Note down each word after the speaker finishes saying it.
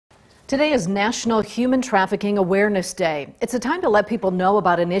Today is National Human Trafficking Awareness Day. It's a time to let people know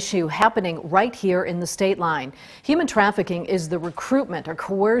about an issue happening right here in the state line. Human trafficking is the recruitment or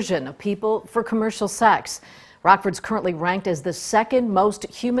coercion of people for commercial sex. Rockford's currently ranked as the second most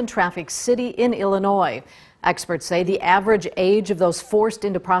human trafficked city in Illinois. Experts say the average age of those forced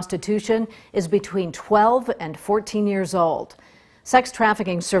into prostitution is between 12 and 14 years old. Sex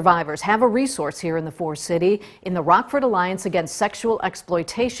trafficking survivors have a resource here in the Force City in the Rockford Alliance Against Sexual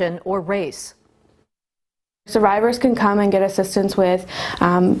Exploitation or RACE. Survivors can come and get assistance with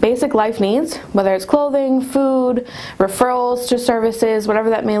basic life needs, whether it's clothing, food, referrals to services, whatever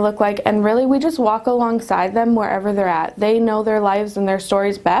that may look like, and really we just walk alongside them wherever they're at. They know their lives and their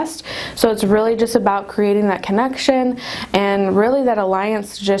stories best, so it's really just about creating that connection and really that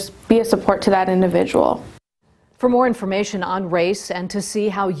alliance to just be a support to that individual. For more information on RACE and to see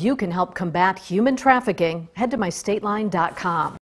how you can help combat human trafficking, head to mystateline.com.